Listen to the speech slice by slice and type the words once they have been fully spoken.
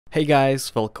Hey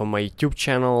guys, welcome my YouTube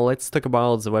channel. Let's talk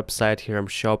about the website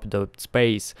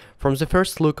Hiramshop.space. From the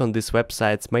first look on this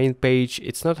website's main page,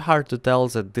 it's not hard to tell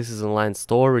that this is an online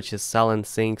store which is selling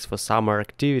things for summer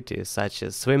activities such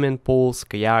as swimming pools,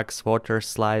 kayaks, water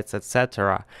slides,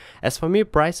 etc. As for me,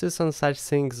 prices on such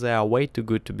things they are way too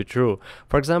good to be true.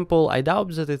 For example, I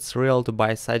doubt that it's real to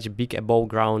buy such big above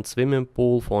ground swimming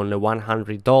pool for only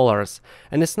 $100.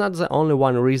 And it's not the only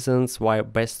one reason why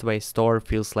Bestway store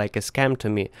feels like a scam to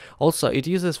me. Also, it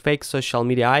uses fake social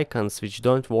media icons which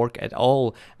don't work at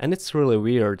all, and it's really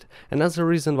weird. Another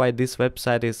reason why this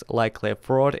website is likely a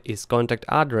fraud is contact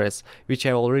address, which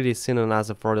I've already seen on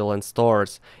other fraudulent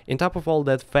stores. On top of all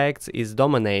that facts is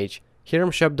domain age.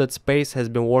 Hiramshop.space has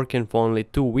been working for only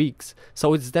 2 weeks,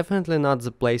 so it's definitely not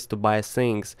the place to buy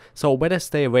things, so better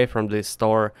stay away from this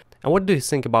store. And what do you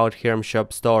think about Hiram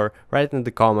Shop store? Write in the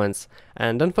comments.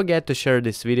 And don't forget to share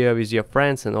this video with your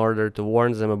friends in order to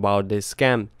warn them about this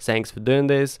scam. Thanks for doing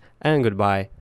this, and goodbye.